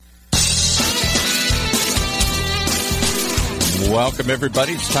Welcome,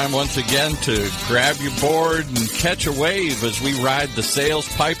 everybody. It's time once again to grab your board and catch a wave as we ride the sales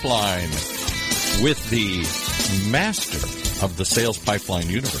pipeline with the master of the sales pipeline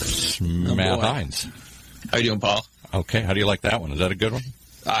universe, Matt Hines. How you doing, Paul? Okay. How do you like that one? Is that a good one?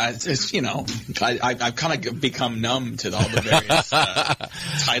 It's I've kind of become numb to all the various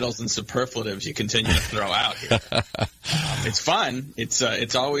titles and superlatives you continue to throw out here. It's fun.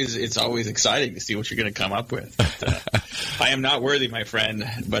 It's always exciting to see what you're going to come up with. But, I am not worthy, my friend.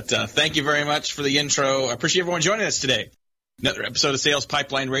 But thank you very much for the intro. I appreciate everyone joining us today. Another episode of Sales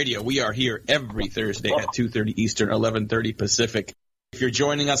Pipeline Radio. We are here every Thursday at 2:30 Eastern, 11:30 Pacific. If you're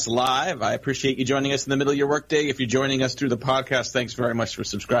joining us live, I appreciate you joining us in the middle of your workday. If you're joining us through the podcast, thanks very much for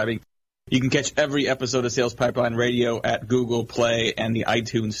subscribing. You can catch every episode of Sales Pipeline Radio at Google Play and the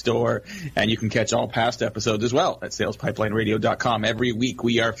iTunes Store, and you can catch all past episodes as well at salespipelineradio.com. Every week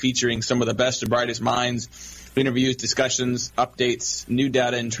we are featuring some of the best and brightest minds, interviews, discussions, updates, new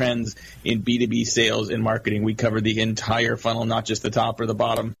data and trends in B2B sales and marketing. We cover the entire funnel, not just the top or the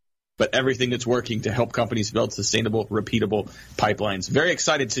bottom, but everything that's working to help companies build sustainable, repeatable pipelines. Very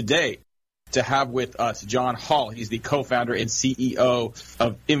excited today to have with us John Hall. He's the co-founder and CEO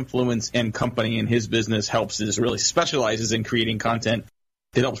of Influence & Company, and his business really specializes in creating content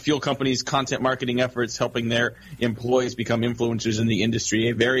that helps fuel companies' content marketing efforts, helping their employees become influencers in the industry,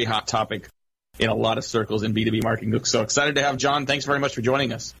 a very hot topic in a lot of circles in B2B marketing. So excited to have John. Thanks very much for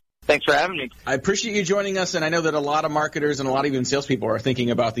joining us. Thanks for having me. I appreciate you joining us, and I know that a lot of marketers and a lot of even salespeople are thinking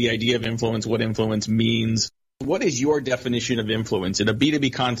about the idea of influence, what influence means. What is your definition of influence in a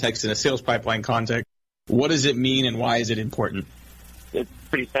B2B context, in a sales pipeline context? What does it mean, and why is it important? It's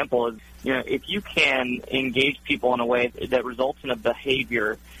pretty simple. If you can engage people in a way that results in a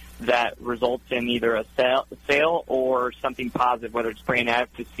behavior that results in either a sale or something positive, whether it's brand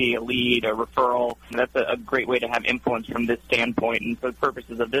advocacy, a lead, a referral. That's a great way to have influence from this standpoint. And for the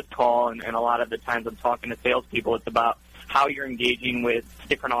purposes of this call, and a lot of the times I'm talking to salespeople, it's about how you're engaging with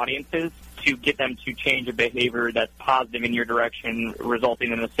different audiences to get them to change a behavior that's positive in your direction,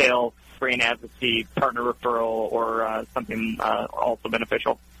 resulting in a sale, brand advocacy, partner referral, or something also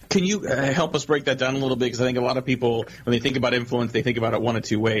beneficial. Can you help us break that down a little bit? Because I think a lot of people, when they think about influence, they think about it one of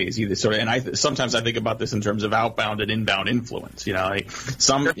two ways. Either sometimes I think about this in terms of outbound and inbound influence. In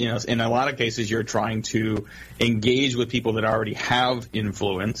a lot of cases, you're trying to engage with people that already have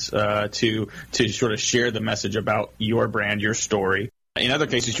influence to sort of share the message about your brand, your story. In other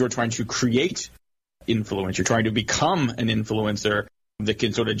cases, you're trying to create influence. You're trying to become an influencer that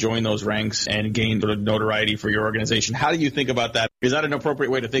can sort of join those ranks and gain sort of notoriety for your organization. How do you think about that? Is that an appropriate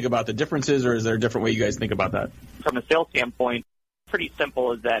way to think about the differences, or is there a different way you guys think about that? From a sales standpoint, pretty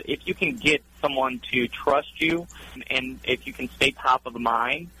simple is that if you can get someone to trust you, and if you can stay top of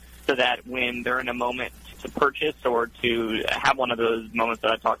mind so that when they're in a moment to purchase or to have one of those moments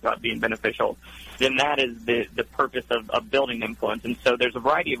that I talked about being beneficial, then that is the purpose of building influence. And so there's a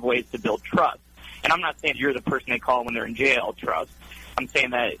variety of ways to build trust. And I'm not saying you're the person they call when they're in jail, trust. I'm saying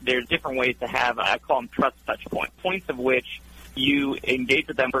that there's different ways to have, I call them trust touch points of which you engage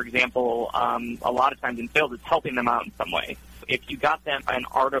with them. For example, a lot of times in sales, it's helping them out in some way. If you got them an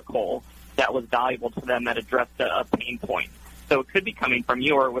article that was valuable to them that addressed a pain point. So it could be coming from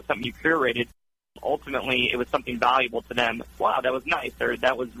you, or it was something you curated. Ultimately, it was something valuable to them. Wow, that was nice, or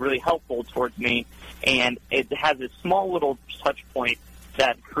that was really helpful towards me. And it has this small little touch point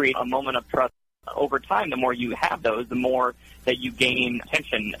that creates a moment of trust. Over time, the more you have those, the more that you gain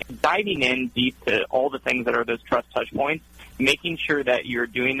attention. Diving in deep to all the things that are those trust touch points, making sure that you're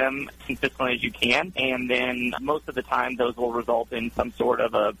doing them consistently as you can, and then most of the time those will result in some sort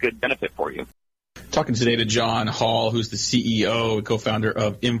of a good benefit for you. Talking today to John Hall, who's the CEO and co-founder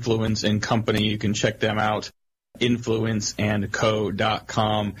of Influence & Company. You can check them out,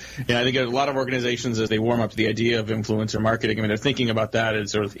 influenceandco.com. And I think a lot of organizations, as they warm up to the idea of influencer marketing, they're thinking about that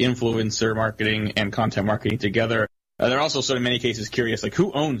as sort of influencer marketing and content marketing together. They're also sort of in many cases curious, like,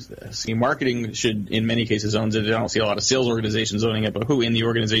 who owns this? Marketing should, in many cases, owns it. I don't see a lot of sales organizations owning it, but who in the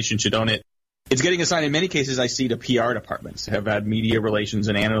organization should own it? It's getting assigned, in many cases, I see, to PR departments, have had media relations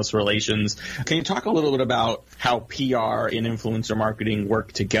and analyst relations. Can you talk a little bit about how PR and influencer marketing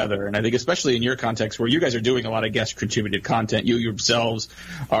work together? And I think especially in your context, where you guys are doing a lot of guest contributed content, you yourselves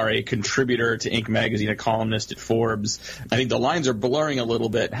are a contributor to Inc. magazine, a columnist at Forbes. I think the lines are blurring a little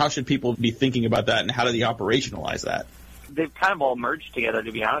bit. How should people be thinking about that, and how do they operationalize that? They've kind of all merged together,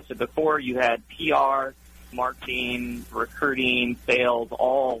 to be honest. Before, you had PR, marketing, recruiting, sales,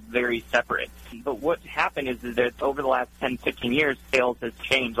 all very separate. But what happened is that over the last 10, 15 years, sales has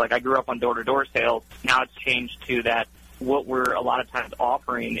changed. Like, I grew up on door-to-door sales. Now it's changed to that what we're a lot of times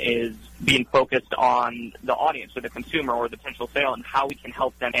offering is being focused on the audience or the consumer or the potential sale and how we can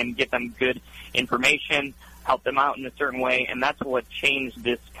help them and get them good information, help them out in a certain way. And that's what changed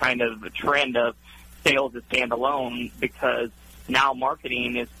this kind of trend of sales as standalone, because now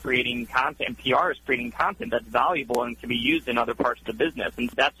marketing is creating content, PR is creating content that's valuable and can be used in other parts of the business. And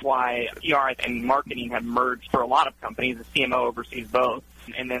that's why PR and marketing have merged for a lot of companies. The CMO oversees both.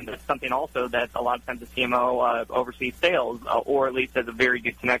 And then there's something also that a lot of times the CMO oversees sales, or at least has a very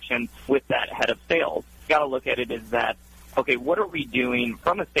good connection with that head of sales. You got to look at it as that, okay, what are we doing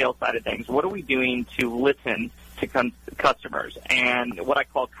from the sales side of things? What are we doing to listen to customers? And what I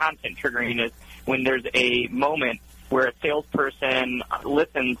call content triggering is when there's a moment where a salesperson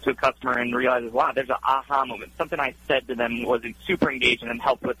listens to a customer and realizes, wow, there's an aha moment. Something I said to them was super engaging and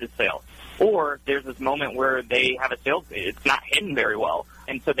helped with this sale. Or there's this moment where they have a sales, it's not hidden very well.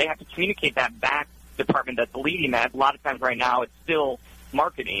 And so they have to communicate that back to the department that's leading that. A lot of times right now it's still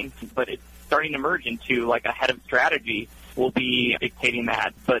marketing, but it's starting to merge into like a head of strategy will be dictating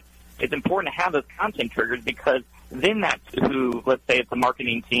that. But it's important to have those content triggers, because then that's who, let's say it's a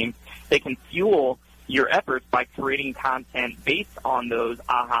marketing team, they can fuel your efforts by creating content based on those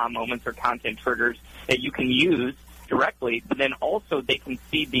aha moments or content triggers that you can use directly, but then also they can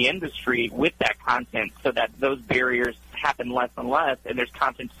feed the industry with that content so that those barriers happen less and less, and there's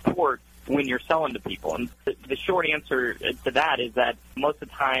content support when you're selling to people. And the short answer to that is that most of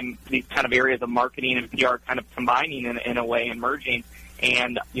the time these kind of areas of marketing and PR are kind of combining in a way and merging,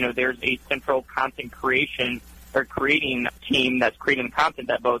 and there's a central content creation or creating team that's creating the content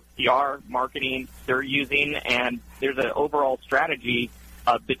that both PR, marketing, they're using, and there's an overall strategy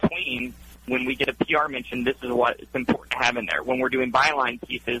between when we get a PR mention, this is what it's important to have in there. When we're doing byline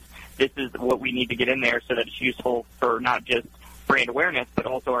pieces, this is what we need to get in there so that it's useful for not just brand awareness, but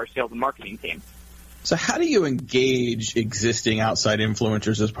also our sales and marketing team. So how do you engage existing outside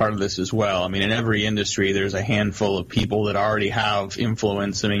influencers as part of this as well? I mean, in every industry, there's a handful of people that already have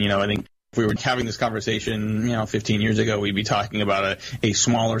influence. I mean, I think if we were having this conversation, 15 years ago, we'd be talking about a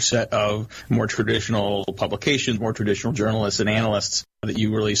smaller set of more traditional publications, more traditional journalists and analysts that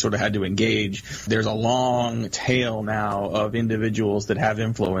you really sort of had to engage. There's a long tail now of individuals that have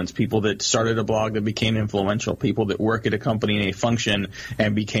influence, people that started a blog that became influential, people that work at a company in a function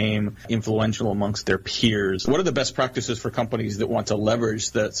and became influential amongst their peers. What are the best practices for companies that want to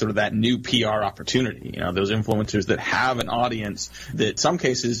leverage that new PR opportunity? Those influencers that have an audience that in some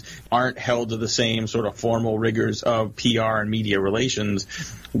cases aren't held to the same sort of formal rigors of PR and media relations.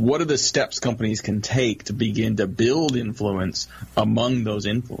 What are the steps companies can take to begin to build influence among those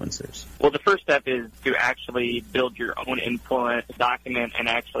influencers? Well, the first step is to actually build your own influence, document, and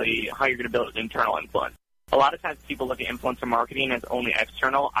actually how you're going to build internal influence. A lot of times people look at influencer marketing as only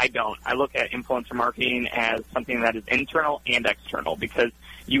external. I don't. I look at influencer marketing as something that is internal and external, because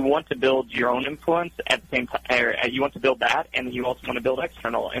you want to build your own influence at the same time. You want to build that, and you also want to build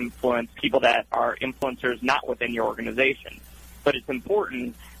external influence, people that are influencers not within your organization. But it's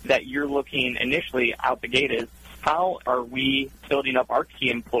important that you're looking initially out the gate is, how are we building up our key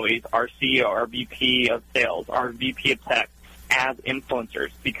employees, our CEO, our VP of sales, our VP of tech as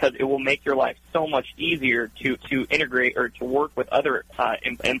influencers? Because it will make your life so much easier to integrate or to work with other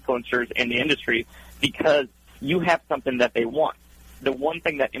influencers in the industry, because you have something that they want. The one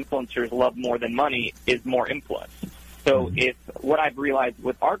thing that influencers love more than money is more influence. So what I've realized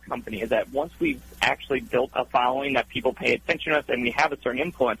with our company is that once we've actually built a following that people pay attention to us and we have a certain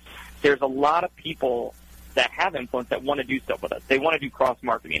influence, there's a lot of people that have influence that want to do stuff with us. They want to do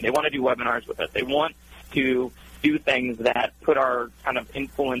cross-marketing. They want to do webinars with us. They want to do things that put our kind of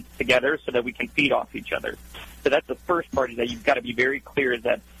influence together so that we can feed off each other. So that's the first part, is that you've got to be very clear is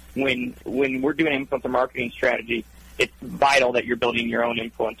that when we're doing an influencer marketing strategy, it's vital that you're building your own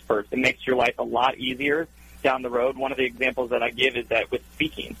influence first. It makes your life a lot easier down the road. One of the examples that I give is that with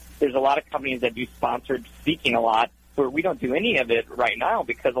speaking, there's a lot of companies that do sponsored speaking a lot, where we don't do any of it right now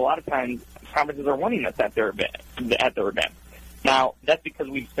because a lot of times conferences are wanting us at their event. Now, that's because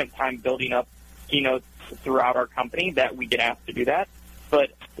we've spent time building up keynotes throughout our company that we get asked to do that.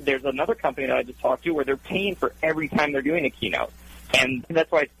 But there's another company that I just talked to where they're paying for every time they're doing a keynote. And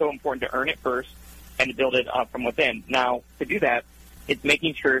that's why it's so important to earn it first and to build it up from within. Now, to do that, it's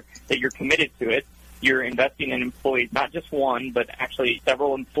making sure that you're committed to it. You're investing in employees, not just one, but actually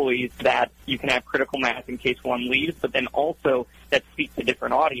several employees that you can have critical mass in case one leaves, but then also that speak to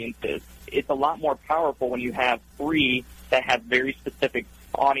different audiences. It's a lot more powerful when you have 3 that have very specific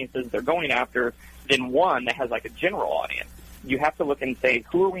audiences they're going after than one that has like a general audience. You have to look and say,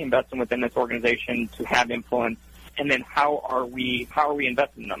 who are we investing within this organization to have influence? And then how are we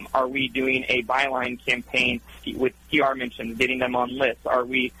investing in them? Are we doing a byline campaign with PR mentions, getting them on lists? Are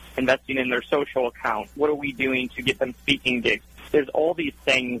we investing in their social account? What are we doing to get them speaking gigs? There's all these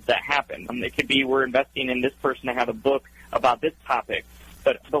things that happen. It could be we're investing in this person to have a book about this topic.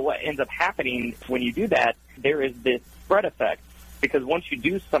 But what ends up happening when you do that, there is this spread effect. Because once you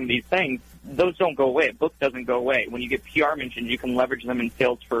do some of these things, those don't go away. A book doesn't go away. When you get PR mentions, you can leverage them in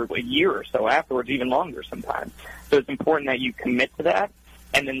sales for a year or so afterwards, even longer sometimes. So it's important that you commit to that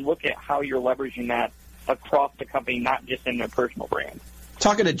and then look at how you're leveraging that across the company, not just in their personal brand.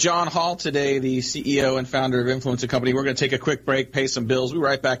 Talking to John Hall today, the CEO and founder of Influencer Company. We're going to take a quick break, pay some bills. We'll be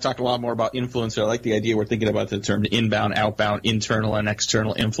right back, talk a lot more about influencer. I like the idea we're thinking about the term inbound, outbound, internal, and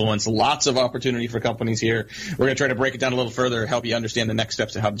external influence. Lots of opportunity for companies here. We're going to try to break it down a little further, help you understand the next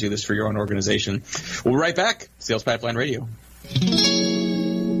steps to how to do this for your own organization. We'll be right back. Sales Pipeline Radio.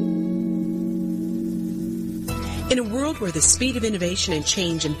 In a world where the speed of innovation and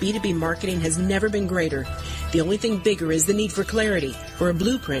change in B2B marketing has never been greater, the only thing bigger is the need for clarity, for a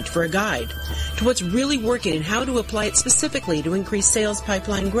blueprint, for a guide to what's really working and how to apply it specifically to increase sales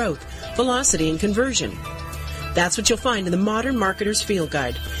pipeline growth, velocity, and conversion. That's what you'll find in the Modern Marketer's Field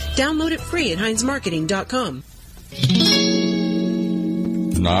Guide. Download it free at HeinzMarketing.com.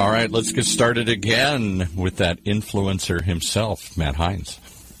 All right, let's get started again with that influencer himself, Matt Heinz.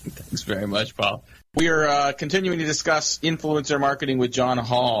 Thanks very much, Paul. We are continuing to discuss influencer marketing with John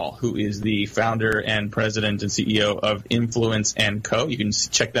Hall, who is the founder and president and CEO of Influence & Co. You can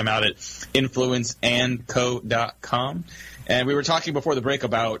check them out at influenceandco.com. And we were talking before the break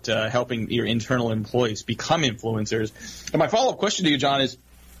about helping your internal employees become influencers. And my follow-up question to you, John, is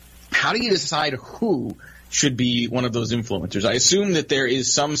how do you decide who should be one of those influencers? I assume that there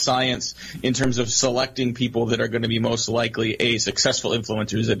is some science in terms of selecting people that are going to be most likely a successful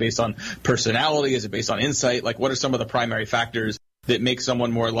influencer. Is it based on personality? Is it based on insight? Like, what are some of the primary factors that make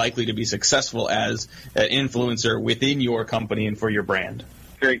someone more likely to be successful as an influencer within your company and for your brand?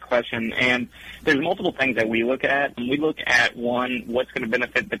 Great question. And there's multiple things that we look at. We look at, one, what's going to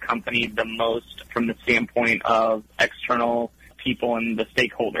benefit the company the most from the standpoint of external people and the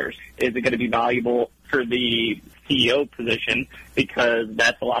stakeholders. Is it going to be valuable for the CEO position, because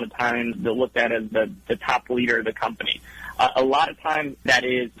that's a lot of times they're looked at as the top leader of the company. A lot of times that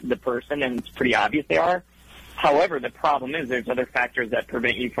is the person, and it's pretty obvious they are. However, the problem is there's other factors that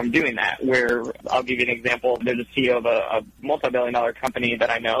prevent you from doing that, where I'll give you an example. There's a CEO of a multi-billion-dollar company that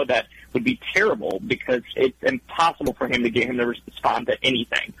I know that would be terrible because it's impossible for him to get him to respond to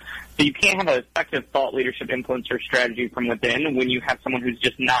anything. So you can't have an effective thought leadership influencer strategy from within when you have someone who's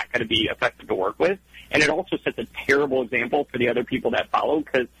just not going to be effective to work with. And it also sets a terrible example for the other people that follow,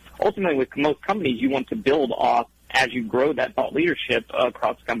 because ultimately with most companies, you want to build off, as you grow that thought leadership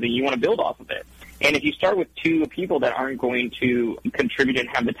across the company, you want to build off of it. And if you start with two people that aren't going to contribute and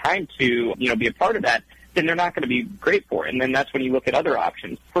have the time to, be a part of that, then they're not going to be great for it. And then that's when you look at other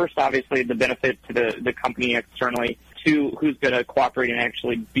options. First, obviously, the benefit to the company externally. Two, who's going to cooperate and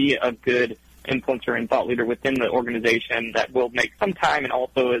actually be a good influencer and thought leader within the organization that will make some time and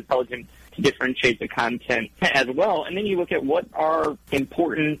also is intelligent to differentiate the content as well. And then you look at what are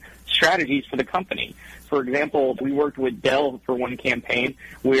important strategies for the company. For example, we worked with Dell for one campaign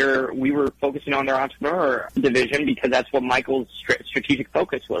where we were focusing on their entrepreneur division because that's what Michael's strategic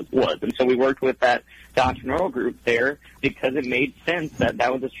focus was. And so we worked with the entrepreneurial group there because it made sense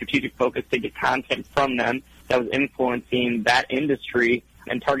that was a strategic focus to get content from them that was influencing that industry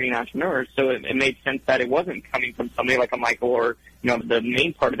and targeting entrepreneurs. So it made sense that it wasn't coming from somebody like a Michael or, the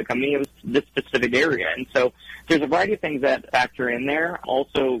main part of the company. It was this specific area. And so there's a variety of things that factor in there.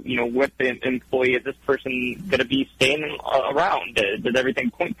 Also, what the employee, is this person going to be staying around? Does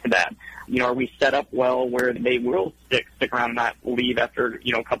everything point to that? Are we set up well where they will stick around and not leave after,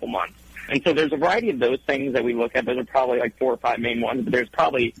 a couple months? And so there's a variety of those things that we look at. Those are probably like 4 or 5 main ones, but there's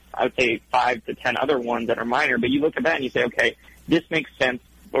probably, I would say, 5 to 10 other ones that are minor. But you look at that and you say, okay, this makes sense.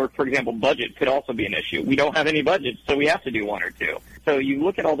 Or, for example, budget could also be an issue. We don't have any budget, so we have to do 1 or 2. So you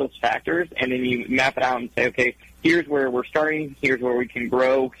look at all those factors, and then you map it out and say, okay, here's where we're starting, here's where we can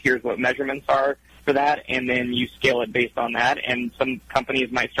grow, here's what measurements are for that, and then you scale it based on that. And some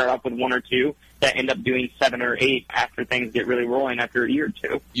companies might start off with 1 or 2 that end up doing 7 or 8 after things get really rolling after a year or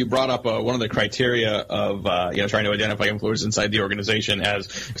 2. You brought up one of the criteria of trying to identify influencers inside the organization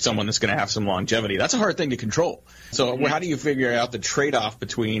as someone that's going to have some longevity. That's a hard thing to control. So how do you figure out the trade-off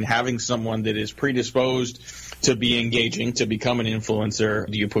between having someone that is predisposed to be engaging, to become an influencer?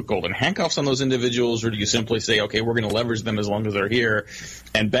 Do you put golden handcuffs on those individuals, or do you simply say, okay, we're going to leverage them as long as they're here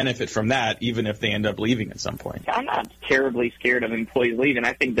and benefit from that, even if they end up leaving at some point? I'm not terribly scared of employees leaving.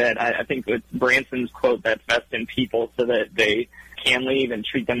 I think it's Branson's quote that's best in people so that they can leave and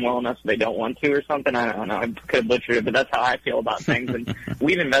treat them well enough so they don't want to or something. I don't know. I could have butchered it, but that's how I feel about things. And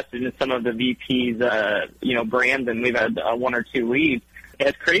we've invested in some of the VP's, brands, and we've had 1 or 2 leads.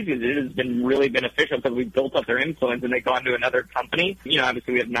 As crazy as it has been really beneficial because we've built up their influence and they've gone to another company.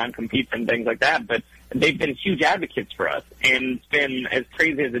 Obviously we have non-competes and things like that, but they've been huge advocates for us. And it's been, as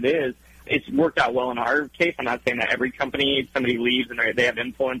crazy as it is, it's worked out well in our case. I'm not saying that every company, somebody leaves and they have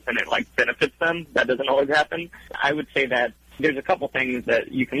influence and it benefits them. That doesn't always happen. I would say that there's a couple things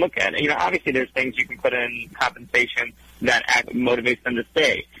that you can look at. Obviously there's things you can put in compensation that motivates them to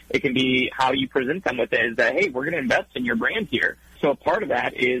stay. It can be how you present them with it is that, hey, we're going to invest in your brand here. So a part of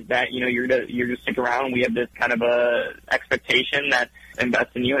that is that, you're going to stick around and we have this kind of a expectation that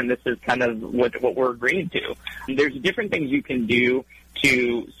invest in you and this is kind of what we're agreeing to. And there's different things you can do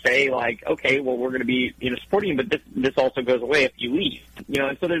to say okay, well, we're going to be, supporting you, but this also goes away if you leave.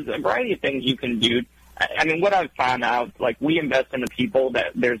 And so there's a variety of things you can do. What I've found out, we invest in the people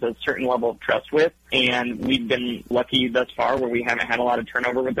that there's a certain level of trust with, and we've been lucky thus far where we haven't had a lot of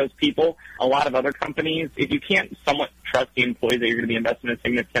turnover with those people. A lot of other companies, if you can't somewhat trust the employees that you're going to be investing a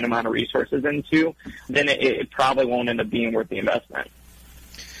significant amount of resources into, then it probably won't end up being worth the investment.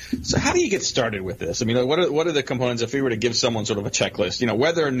 So how do you get started with this? What are the components if we were to give someone sort of a checklist,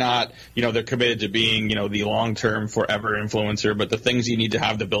 whether or not, they're committed to being, the long-term forever influencer, but the things you need to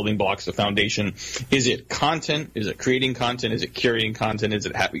have, the building blocks, the foundation. Is it content? Is it creating content? Is it curating content? Is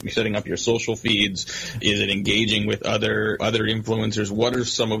it setting up your social feeds? Is it engaging with other influencers? What are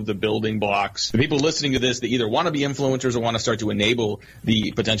some of the building blocks? The people listening to this, they either want to be influencers or want to start to enable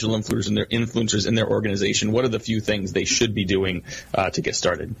the potential influencers in their organization. What are the few things they should be doing to get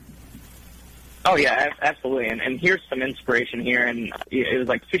started? Oh, yeah, absolutely. And here's some inspiration here. And it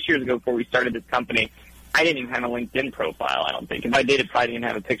was 6 years ago before we started this company. I didn't even have a LinkedIn profile, I don't think. If I did, it probably didn't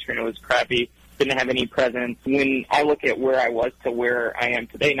have a picture and it was crappy. Didn't have any presence. When I look at where I was to where I am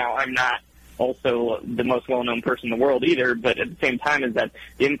today now, I'm not also the most well-known person in the world either, but at the same time is that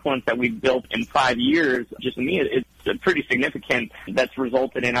the influence that we've built in 5 years, just to me, it's pretty significant. That's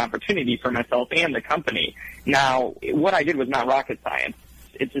resulted in opportunity for myself and the company. Now, what I did was not rocket science.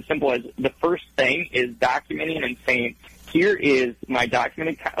 It's as simple as the first thing is documenting and saying, here is my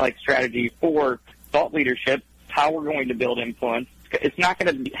documented strategy for thought leadership, how we're going to build influence. It's not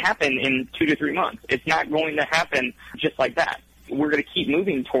going to happen in 2 to 3 months. It's not going to happen just like that. We're going to keep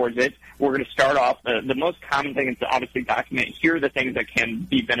moving towards it. We're going to start off. The most common thing is to obviously document. Here are the things that can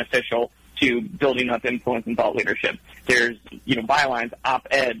be beneficial to building up influence and thought leadership. There's, bylines,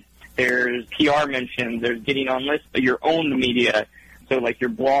 op-ed. There's PR mentions. There's getting on lists, your own media. So your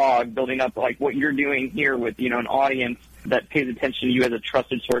blog, building up what you're doing here with, an audience that pays attention to you as a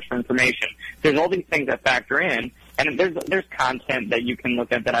trusted source for information. There's all these things that factor in, and there's content that you can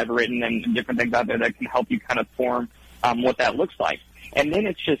look at that I've written and different things out there that can help you kind of form what that looks like. And then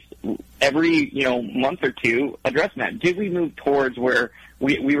it's just every, month or two addressing that. Did we move towards where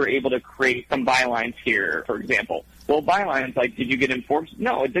we were able to create some bylines here, for example? Well, bylines, did you get in Forbes?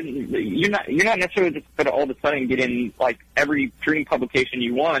 No, it didn't. You're not necessarily just going to all of a sudden get in, every dream publication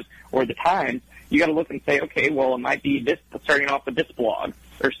you want or the Times. You got to look and say, okay, well, it might be this, starting off with this blog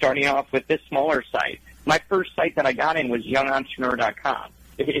or starting off with this smaller site. My first site that I got in was youngentrepreneur.com.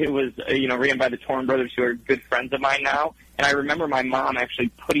 It was, ran by the Torn brothers, who are good friends of mine now. And I remember my mom actually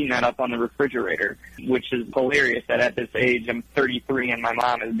putting that up on the refrigerator, which is hilarious that at this age, I'm 33 and my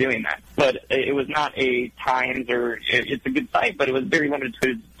mom is doing that. But it was not a Times it's a good site, but it was very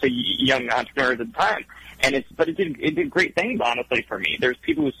limited to young entrepreneurs at the time. And it did great things, honestly, for me. There's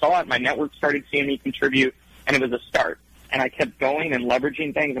people who saw it. My network started seeing me contribute, and it was a start. And I kept going and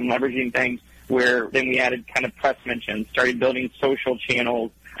leveraging things where then we added kind of press mentions, started building social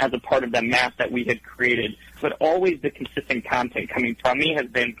channels as a part of the map that we had created. But always the consistent content coming from me has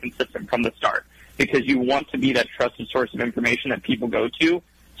been consistent from the start, because you want to be that trusted source of information that people go to.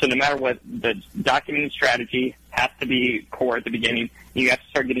 So no matter what, the documenting strategy has to be core at the beginning. You have to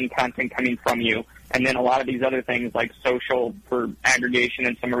start getting content coming from you. And then a lot of these other things like social for aggregation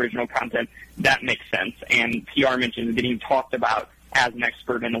and some original content, that makes sense. And PR mentions getting talked about as an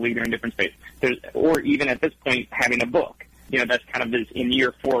expert and a leader in different spaces. Or even at this point, having a book. That's kind of this in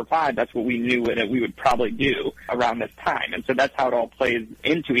year 4 or 5, that's what we knew that we would probably do around this time. And so that's how it all plays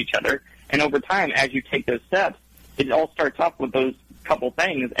into each other. And over time, as you take those steps, it all starts off with those couple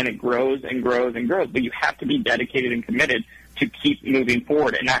things, and it grows and grows and grows. But you have to be dedicated and committed to keep moving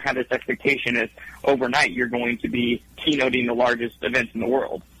forward and not have this expectation as overnight you're going to be keynoting the largest events in the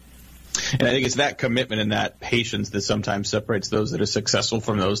world. And I think it's that commitment and that patience that sometimes separates those that are successful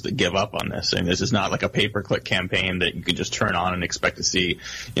from those that give up on this. And this is not like a pay-per-click campaign that you can just turn on and expect to see,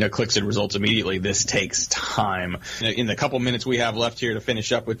 clicks and results immediately. This takes time. In the couple minutes we have left here to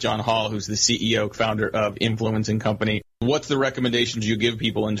finish up with John Hall, who's the CEO, founder of Influence & Company, what's the recommendations you give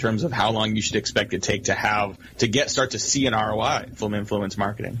people in terms of how long you should expect it take to start to see an ROI from influence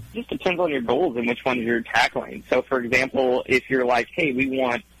marketing? It just depends on your goals and which ones you're tackling. So, for example, if you're like, hey, we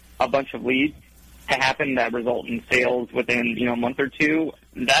want a bunch of leads to happen that result in sales within, a month or two,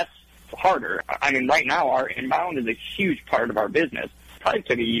 that's harder. I mean, right now, our inbound is a huge part of our business. It probably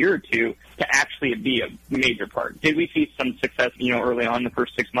took a year or two to actually be a major part. Did we see some success, early on, the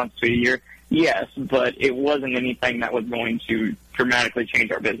first 6 months to a year? Yes, but it wasn't anything that was going to dramatically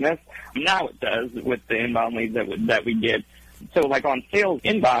change our business. Now it does with the inbound leads that we get. So, like on sales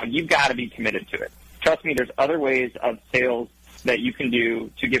inbound, you've got to be committed to it. Trust me, there's other ways of sales that you can do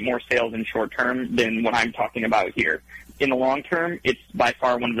to get more sales in short term than what I'm talking about here. In the long term, it's by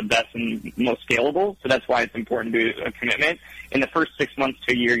far one of the best and most scalable, so that's why it's important to do a commitment. In the first 6 months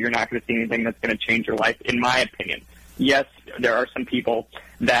to a year, you're not going to see anything that's going to change your life, in my opinion. Yes, there are some people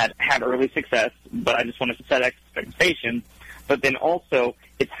that have early success, but I just want to set expectations. But then also,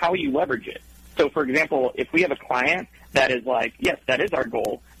 it's how you leverage it. So, for example, if we have a client that is like, yes, that is our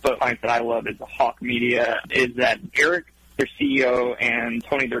goal, but a client that I love is Hawk Media, is that Eric, their CEO, and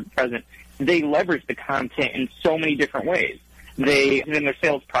Tony, their president, they leverage the content in so many different ways. They use it in their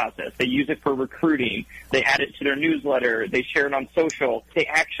sales process. They use it for recruiting. They add it to their newsletter. They share it on social. They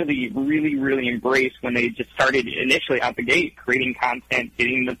actually really, really embrace when they just started initially out the gate creating content,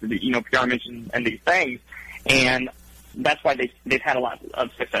 getting the PR mentions and these things. And that's why they've had a lot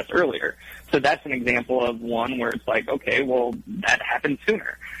of success earlier. So that's an example of one where it's like, okay, well, that happened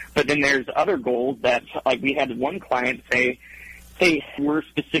sooner. But then there's other goals that, like, we had one client say, hey, we're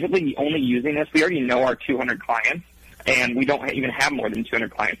specifically only using this. We already know our 200 clients, and we don't even have more than 200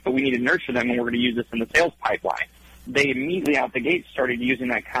 clients, but we need to nurture them, and we're going to use this in the sales pipeline. They immediately out the gate started using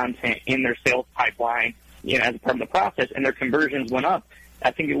that content in their sales pipeline, as a part of the process, and their conversions went up. I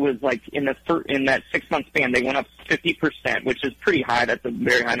think it was like in that 6 month span, they went up 50%, which is pretty high. That's a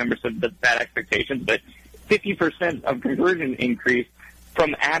very high number, so that's bad expectations. But 50% of conversion increase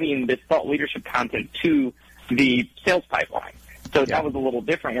from adding this thought leadership content to the sales pipeline. So that was a little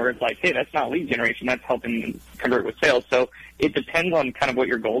different, where it's like, hey, that's not lead generation, that's helping convert with sales. So it depends on kind of what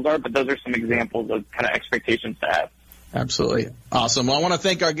your goals are, but those are some examples of kind of expectations to have. Absolutely. Awesome. Well, I want to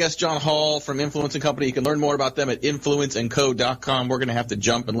thank our guest, John Hall from Influence & Company. You can learn more about them at influenceandco.com. We're going to have to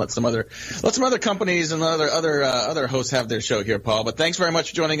jump and let some other companies and other hosts have their show here, Paul. But thanks very much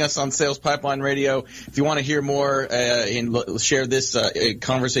for joining us on Sales Pipeline Radio. If you want to hear more and share this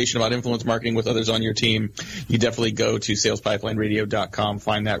conversation about influence marketing with others on your team, you definitely go to salespipelineradio.com,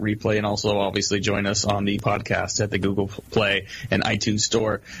 find that replay, and also obviously join us on the podcast at the Google Play and iTunes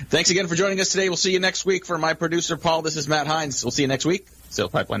Store. Thanks again for joining us today. We'll see you next week. For my producer, Paul, this is Matt Hines. We'll see you next week. Sales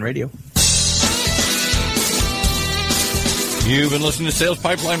Pipeline Radio. You've been listening to Sales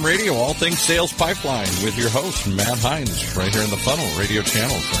Pipeline Radio, all things Sales Pipeline, with your host, Matt Hines, right here in the Funnel Radio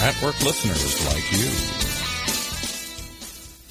channel for at-work listeners like you.